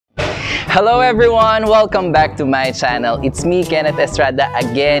Hello everyone! Welcome back to my channel. It's me, Kenneth Estrada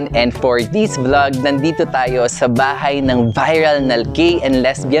again, and for this vlog, nandito tayo sa bahay ng viral na gay and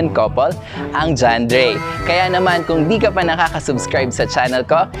lesbian couple, ang JANDREI. Kaya naman, kung di ka pa nakaka-subscribe sa channel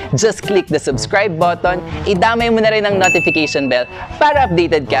ko, just click the subscribe button, idamay mo na rin ang notification bell para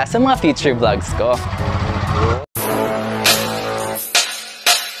updated ka sa mga future vlogs ko.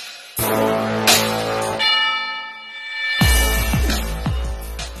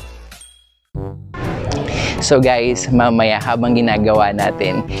 So guys, mamaya habang ginagawa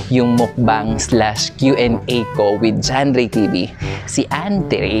natin yung mukbang / Q&A ko with JANDREI TV, si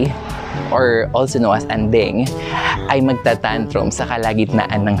Andrei, or also known as Andeng, ay magtatantrum sa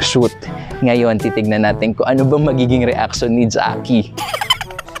kalagitnaan ng shoot. Ngayon, titignan natin kung ano bang magiging reaction ni Jackie.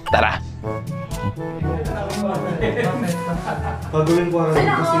 Tara! Pagawin ko araw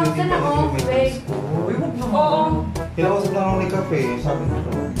kasi hindi pa nag-make. Oo. Kinausap lang ako ni Kape, sabi ko.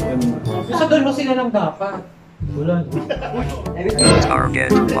 Sa doon mo sila lang dapat. Wala.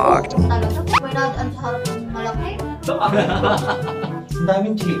 Target locked. May nadaan sa harap ng malaki. Ang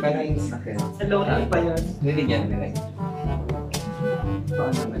daming chika na yung sakit. Sa lonely pa yun. Niligyan nila.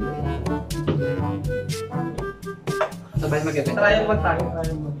 Paano naman? Sabay mag-event. Trial mo tayo.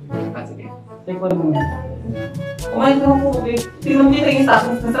 Ah, sige. Take one muna. Kumain ka mo po, babe. Tingnan mo yung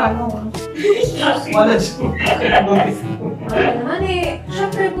status na sa ano. Wala siya. Wala naman eh.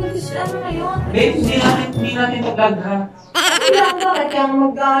 Siyempre, buntis ano ngayon. Babe, hindi natin mag-vlog ha. Wala ka ba? Kaya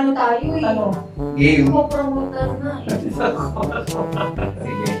mag-ano tayo eh. Ano? Game. Pupromotan na eh.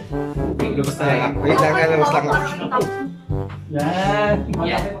 Sige. Lumabas tayo. Wait lang, lumabas lang. Yan.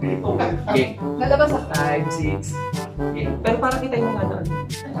 Yan. Game. Nalabas ako. 5, 6. Game. Pero para kita yung ano.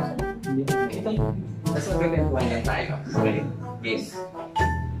 Kita yung... Tapos magkakwentuhan lang tayo. Okay. Game.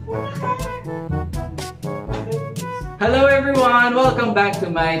 Hello everyone! Welcome back to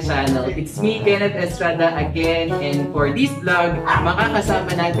my channel. It's me, Kenneth Estrada again, and for this vlog,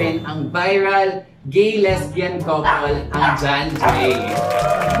 makakasama natin ang viral gay-lesbian couple, ang JANDREI.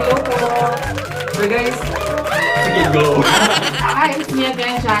 Hello po! So guys, sige go! Hi, it's me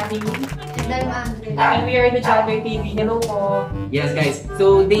again, Jackie. Dahil Andrei. And we are in the JANDREI TV. Hello po! Yes guys,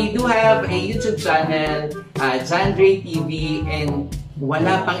 so they do have a YouTube channel, JANDREI TV, and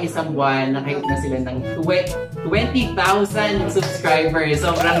wala pang isang buwan, nakahit na sila ng 20,000 subscribers.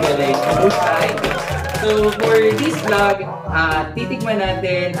 Sobrang galing. So for this vlog, titikman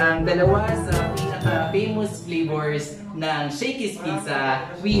natin ang dalawa sa pinaka-famous flavors ng Shakey's Pizza.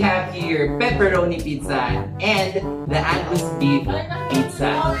 We have here pepperoni pizza and the Angus beef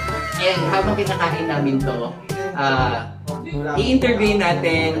pizza. And habang kinakain namin to, i-interview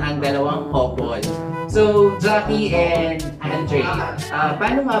natin ang dalawang couple. So, Jackie and Andrei,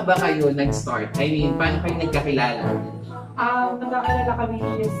 paano nga ba kayo nag-start? I mean, paano kayo nagkakilala? Nagkakilala kami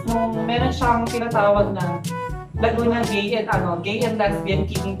is nung meron siyang tinatawag na Laguna Gay and Lesbian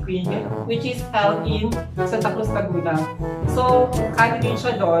King Queen, which is held in Santa Cruz, Laguna. So, candidate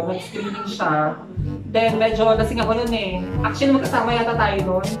siya doon, nag-screening siya. Then, medyo lasing ako nun eh. Actually, magkasama yata tayo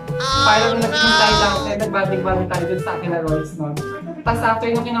nun. Parang nag-hintay lang tayo, nagbanding-banding tayo dun sa akin na Royce nun. Tapos after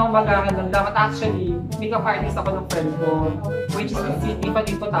nung kinaumagahan nun, dapat actually, make-up artist ako ng friend ko, which is hindi pa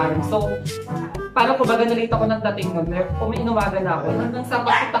dito tayo. So, parang kumbaga nalate ako ng dating nun, umiinumaga na ako. Nang sa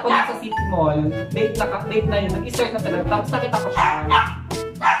pagpunta ko sa City Mall, date na yun, nag-i-start na talaga. Tapos nakita ko siya.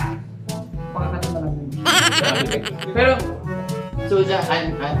 Pakakata na lang yun. Pero, so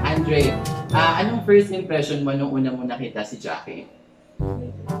Andrei, anong first impression mo nung una mo nakita si Jackie?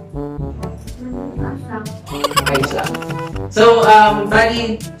 Ayos lang. So,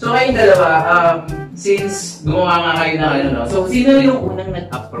 kayong dalawa, since gumawa nga kayo ng ano, no? So, sino yung unang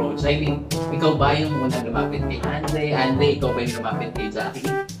nag-approach? I mean, ikaw ba yung unang lumapit kay Andrei? Andrei, ikaw ba yung lumapit kay Jackie?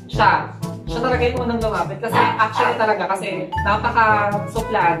 Siya talaga yung unang lumapit. Kasi actually talaga, kasi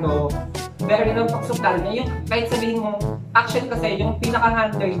napaka-suplado. Very napaka-suplado niya. Yung, kahit sabihin mo, actually kasi yung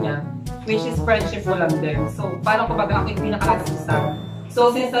pinaka-handler niya, which is friendship mo lang din. So, parang kumbaga ako yung pinaka-assistant. So,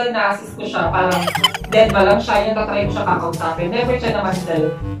 since na-assist ko siya, parang dead ba lang siya, yung tatry ko siya kakausapin. Never siya naman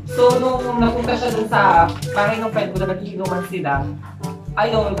din. So, nung napunta siya dun sa bahay ng friend ko na nag-iinuman sila,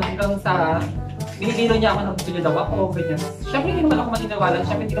 ayun, hanggang sa binibiro niya ako ng gusto niya daw ako, ganyan. Siyempre, hindi naman ako maniniwala.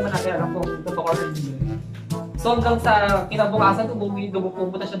 Siyempre, hindi naman natin alam kung totoo or hindi. So, hanggang sa kinabukasan,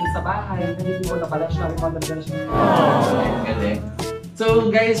 pumunta siya dun sa bahay, naliligo na pala siya, umaganda na siya. Galing.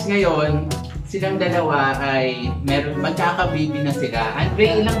 So, guys, ngayon, silang dalawa ay magkaka-baby na sila.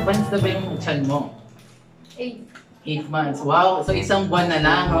 Andrei, ilang months na ba yung tiyan mo? 8 months. Wow! So isang buwan na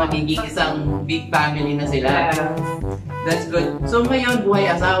lang, magiging isang big family na sila. That's good. So ngayon, buhay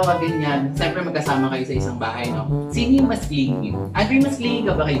asawa, ganyan. Siyempre magkasama kayo sa isang bahay, no? Sino yung mas clingy? Andre, mas clingy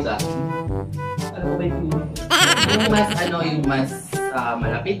ka ba kay Jackie? Ano ba yung Yung mas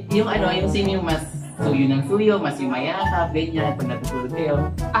malapit? Yung sino yung mas suyo ng suyo, mas yung mayakap, ganyan, pag natutulog kayo?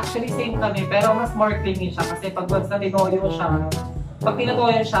 Actually, same kami, pero mas more clingy siya kasi pag once na tinoyo siya, pag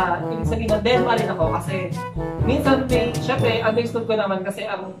pinatoyan siya, ibig sabihin na dead pa rin ako kasi minsan syempre, understood ko naman kasi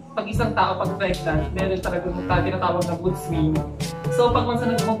pag isang tao pag pregnant, meron talagang tinatawag na mood swing. So pag once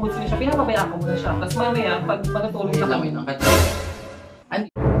na nag-mood swing siya, pinapabayaan ko muna siya. Tapos mamaya, pag matutulog na kami.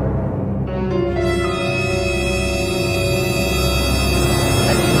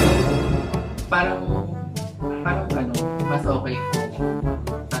 Parang mas okay kung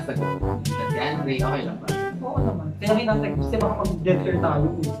sasagot si Andre, okay lang ba? Oo naman. Kaya natin kasi baka pag-dead air tayo.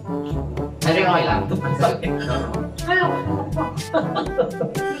 Andre, okay lang. Kaya ko pa.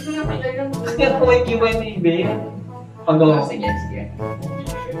 Kaya ko may Q&A, babe. Sige.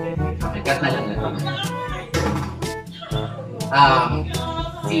 Okay, cut na lang.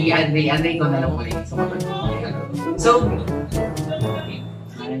 Si Andre, ikaw na lang ulit. So, 1,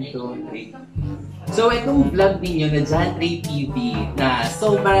 2, 3. So, itong vlog ninyo na JANDREI TV na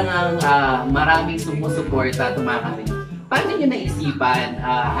sobrang maraming sumusuporta, tumakasing. Paano nyo naisipan,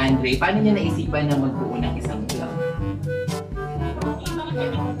 Andre? Paano nyo naisipan na magbuo ng isang vlog?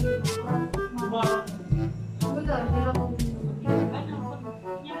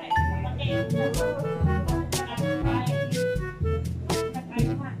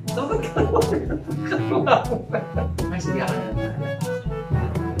 Sige ka na.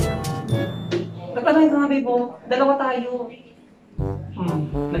 Natanay ka nga, babe. Dalawa tayo.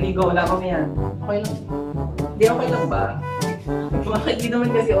 Naligo. Wala kami yan. Okay lang. Hindi okay lang ba? Bakit di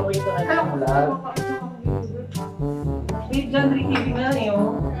naman kasi okay ito na lang. Babe, JANDREI TV nga eh,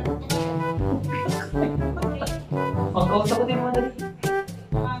 oh. Mag-kausap ko din mga dali.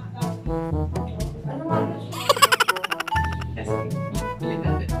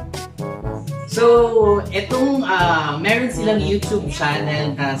 So, itong meron silang YouTube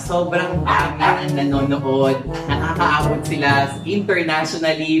channel na sobrang dami ang nanonood. Nakakaabot sila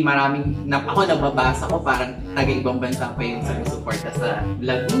internationally. Ako nababasa ko parang taga-ibang bansa pa yung sumusuporta sa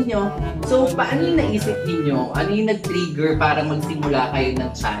vlog ninyo. So, paano yung naisip ninyo? Ano yung nag-trigger para magsimula kayo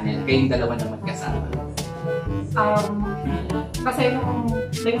ng channel? Kayong dalawa na magkasama? Kasi nung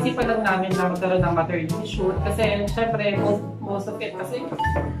naisipan lang namin na magkaroon ng maternity shoot kasi syempre most of it kasi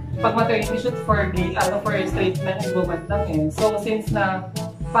pag maternity shoot for straight men and women lang eh. So since na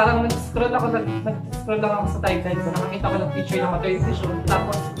parang nag-scroll lang ako sa timeline ko, nakakita ko ng picture ng maternity shoot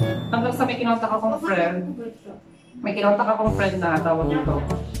tapos hanggang sa may kinontak akong friend na tawag nito.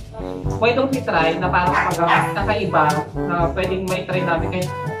 Why don't we try na parang mas kakaiba na pwedeng may try namin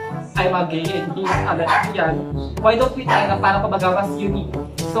kahit I'm a gay and he's a lesbian. Why don't we try na parang mas unique?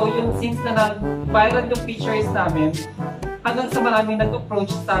 So yun, since na nag-viral yung pictures namin, hanggang sa maraming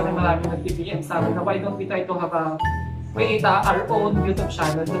nag-approach sa amin, maraming nag-BBM sa amin na why don't we try to have create our own YouTube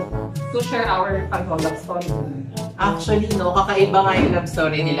channel to share our love story. Actually, no, kakaiba nga yung love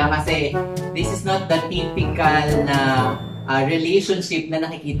story nila kasi this is not the typical na relationship na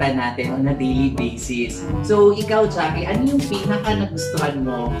nakikita natin on a daily basis. So, ikaw, Jackie, ano yung pinaka-nagustuhan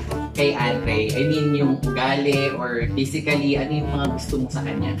mo kay Andre? I mean, yung ugali or physically, ano yung mga gusto mo sa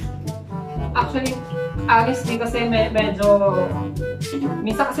kanya? Actually, honestly, kasi medyo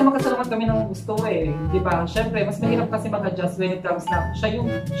minsan kasi magkasalungan kami ng gusto eh, di ba? Siyempre, mas mahirap kasi mag-adjust when it comes na siya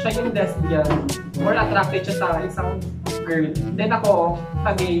yung lesbian, more attracted siya sa isang girl. Then ako,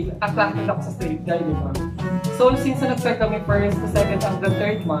 attracted ako sa straight guy, di ba? So, since nag-start kami first, second, hanggang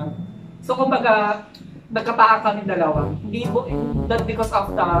third month, so kumbaga, nagkapaan kami dalawa. Hindi not because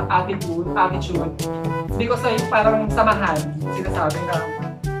of the attitude, because ay parang samahan, sinasabi na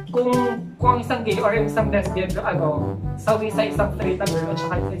kung ang isang gay or isang lesbian sawi sa isang straight na girl at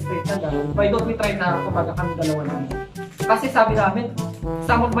saka isang straight na guy, why don't we try na kumbaga kami dalawa lang. Kasi sabi namin,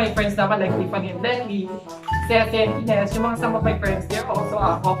 some of my friends naman like Tiffany and Leslie, Seth and Ines, yung mga some of my friends, they're also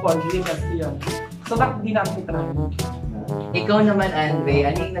a couple, gay lesbian. So bakit di namin itry? Ikaw naman,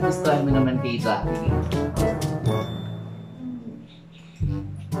 Andre, ano yung nagustuhan mo naman kay Jackie?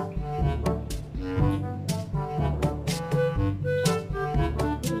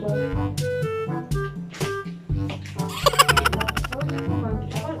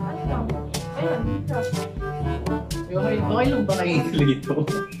 Okay lang ba kayo dito?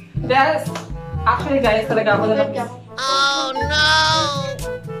 Yes! Actually guys, talaga ako na Oh no!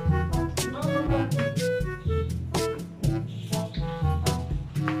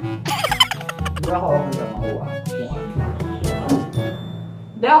 Hindi ako okay lang makuha.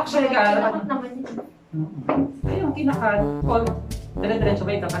 Hindi, actually guys, Dapat naman yun. ayun. nang kinakat, o dire-diretso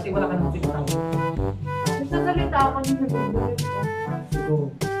ba ikaw kasi wala ka nang sinasabi? Nagsasalita ako ng nag-ibig ko. Siguro.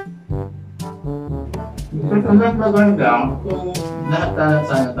 Ang maganda kung lahat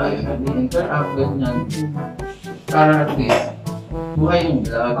sana tayo nag-interact ganyan. Para at least, buhay yung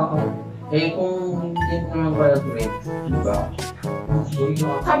vlog. Eh kung hindi naman pala great, di ba?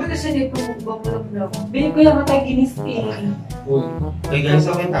 Sabi kasi nito, mukbang vlog. Babe, kaya nga tayo ginis eh. Uy, kaya guys,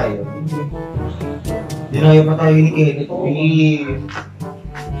 okay tayo. Dinayo pa tayo ni Kenneth.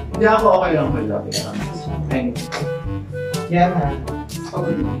 Hindi ako okay lang pala. Thank you. Yan ha.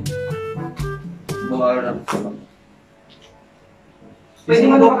 Pwede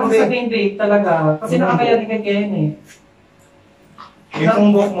mo naman kasi sabihin date talaga. Kasi nakakaya din kay Ken eh.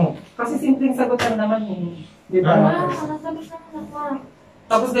 Itong buhok mo. Kasi simpleng sagot lang naman eh. Di ba? Nasagot naman ako.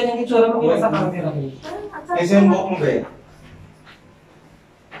 Tapos ganyan itsura mo kita sa camera. Kasi yung buhok mo ba eh?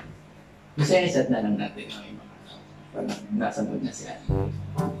 Gusto yung set na lang natin ang mga pag nasagot na siya.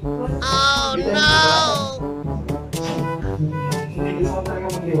 Oh no! Hindi gusto ko talaga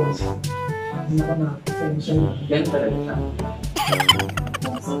mag-iwas. Hindi ko na. Ganun talaga siya.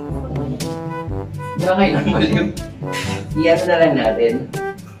 Okay lang maliw. Iyan na lang natin.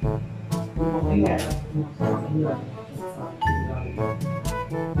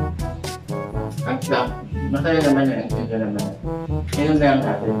 At lang, masaya naman yun. Ito naman. Ngayon na lang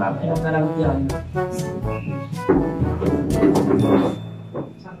natin mamaya. Ayaw na lang yan.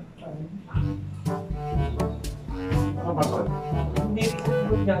 Ano ba ito? Hindi ko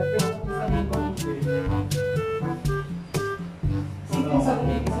good yan. Pero sabihin ko hindi. Simpleng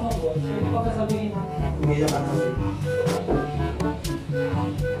sabihin ko sa mga boss. Pwede ko kasabihin. Umiyak ka na.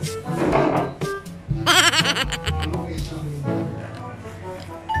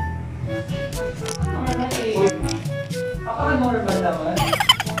 Normal naman.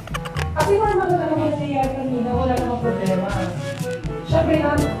 Kasi normal na naman nangyayari kanina, wala namang problema. Siyempre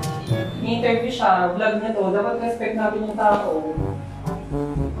na, ni-interview siya, vlog niya to, dapat respect natin yung tao.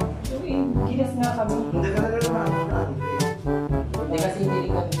 So, ginas nga kami. Hindi ka na naman. Hindi kasi hindi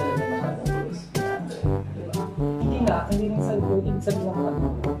kami talaga makatapos. Hindi nga, hindi rin sa ibig sabihin ng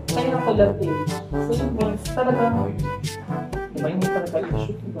ano. Kaya ng collab eh. So yun means, talagang, diba hindi talaga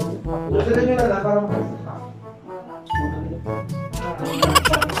i-shoot yung gawin. Sila nyo na lang, parang okay.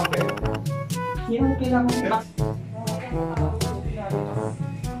 Yan ang kailangan.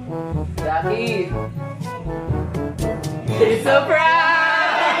 Jackie! Surprise!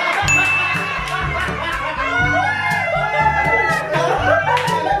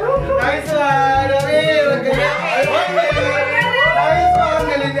 Nice one! David! Nice one!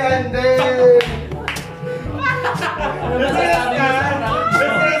 Galingan din! Business ka!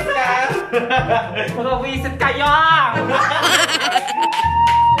 Business ka! Mag-wisit kayo!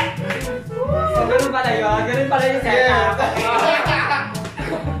 So, ganun pala yun? Ganun pala yung setup?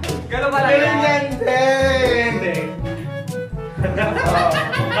 Ganun pala yun? Galingan din!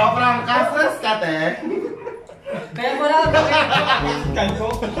 Sobrang kasas ka, te! Kaya mo lang Kanso?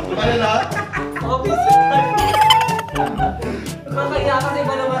 Ano na? office. Makakaya kasi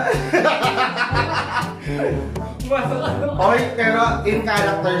ba naman? Okay, pero in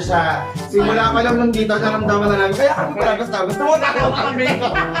character siya. Simula pa lang nung dito, naramdaman na lang. Kaya kami pala basta gusto mo takaw kami.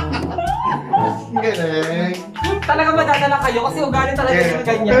 Galing. Talaga madadala kayo kasi ugali talaga yung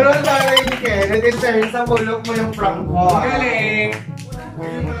ganyan. Pero ang tagay ni Kenneth, in terms sa bulok mo yung prank mo. Galing.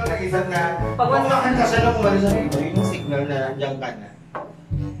 Yung mga nag-isang na, Pag wala pagwakan ka siya nung kumali sa video, yung signal na nandiyan ka na.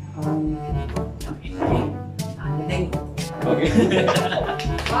 Okay.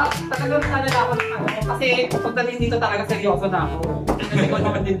 Talagang nalala ako ng ano. Kasi pagdating dito talaga seryoso na ako. Kasi ko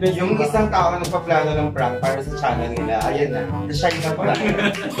naman din best. Yung isang tao na nagpaplano ng prank para sa channel nila, ayan na, na-shine na pala.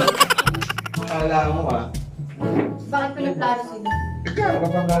 Kala mo ah. Bakit ko nagplano sila? Ikaw,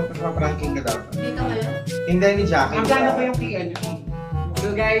 mapapranking ka dapat. Dito ngayon? Hindi ni Jackie. Ang gano'n pa yung PNP.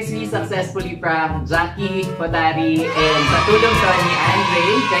 So guys, we successfully pranked Jackie, Potari, and sa tulong sa ni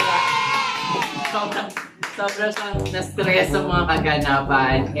Andrei. Kaya sobrang na-stress sa mga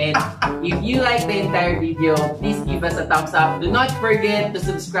kaganapan. And if you like the entire video, please give us a thumbs up. Do not forget to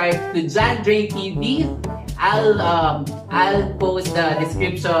subscribe to JANDREI TV. I'll post the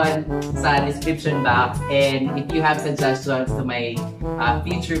description sa description box. And if you have suggestions to my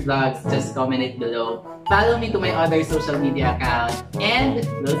future vlogs, just comment it below. Follow me to my other social media account. And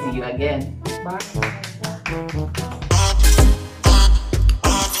we'll see you again. Bye.